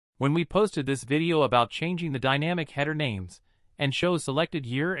When we posted this video about changing the dynamic header names and show selected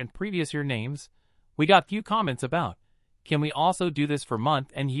year and previous year names, we got few comments about, can we also do this for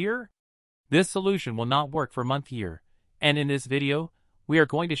month and year? This solution will not work for month year, and in this video, we are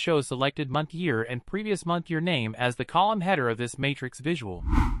going to show selected month year and previous month year name as the column header of this matrix visual.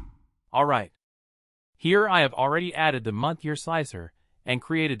 Alright. Here I have already added the month year slicer and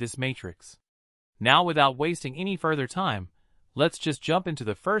created this matrix. Now without wasting any further time, let's just jump into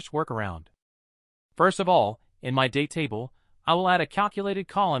the first workaround. First of all, in my date table, I will add a calculated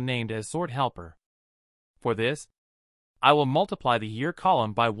column named as sort helper. For this, I will multiply the year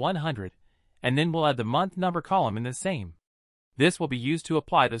column by 100, and then we'll add the month number column in the same. This will be used to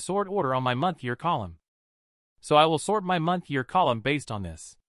apply the sort order on my month year column. So I will sort my month year column based on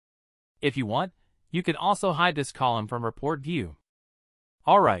this. If you want, you can also hide this column from report view.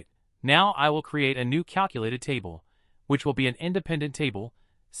 Alright, now I will create a new calculated table, which will be an independent table,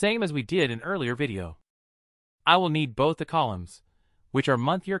 same as we did in earlier video. I will need both the columns, which are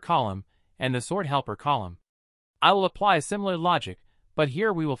month year column and the sort helper column. I will apply similar logic, but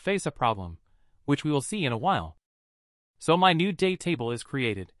here we will face a problem, which we will see in a while. So my new date table is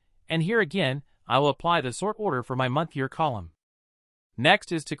created, and here again, I will apply the sort order for my month year column.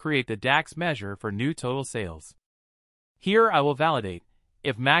 Next is to create the DAX measure for new total sales. Here I will validate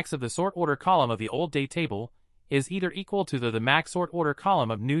if max of the sort order column of the old date table is either equal to the max sort order column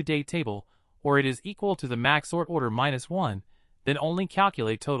of new date table, or it is equal to the max sort order minus 1, then only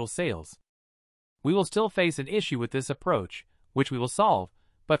calculate total sales. We will still face an issue with this approach, which we will solve,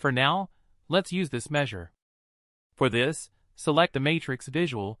 but for now, let's use this measure. For this, select the matrix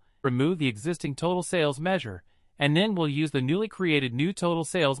visual, remove the existing total sales measure, and then we'll use the newly created new total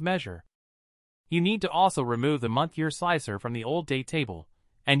sales measure. You need to also remove the month year slicer from the old date table,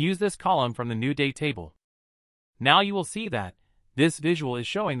 and use this column from the new date table. Now you will see that this visual is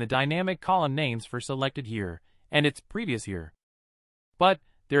showing the dynamic column names for selected year and its previous year. But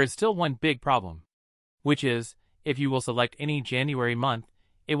there is still one big problem, which is, if you will select any January month,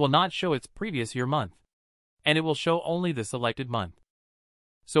 it will not show its previous year month, and it will show only the selected month.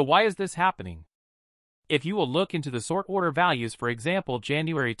 So why is this happening? If you will look into the sort order values, for example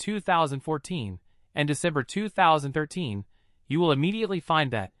January 2014 and December 2013, you will immediately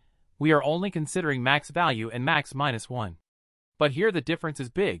find that we are only considering max value and max minus 1. But here the difference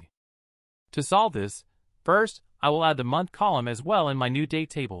is big. To solve this, first I will add the month column as well in my new date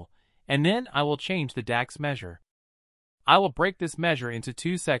table, and then I will change the DAX measure. I will break this measure into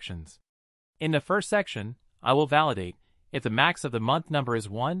two sections. In the first section, I will validate if the max of the month number is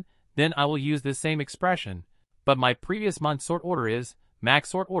 1, then I will use this same expression, but my previous month sort order is max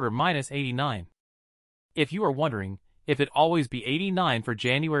sort order minus 89. If you are wondering if it always be 89 for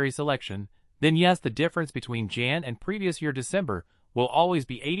January selection, then yes, the difference between Jan and previous year December will always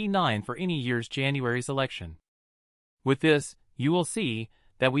be 89 for any year's January selection. With this, you will see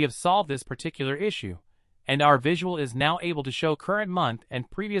that we have solved this particular issue, and our visual is now able to show current month and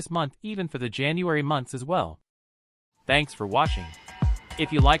previous month even for the January months as well. Thanks for watching.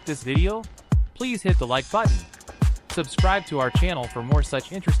 If you liked this video, please hit the like button. Subscribe to our channel for more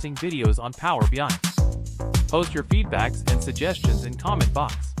such interesting videos on Power BI. Post your feedbacks and suggestions in comment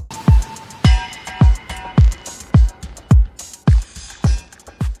box.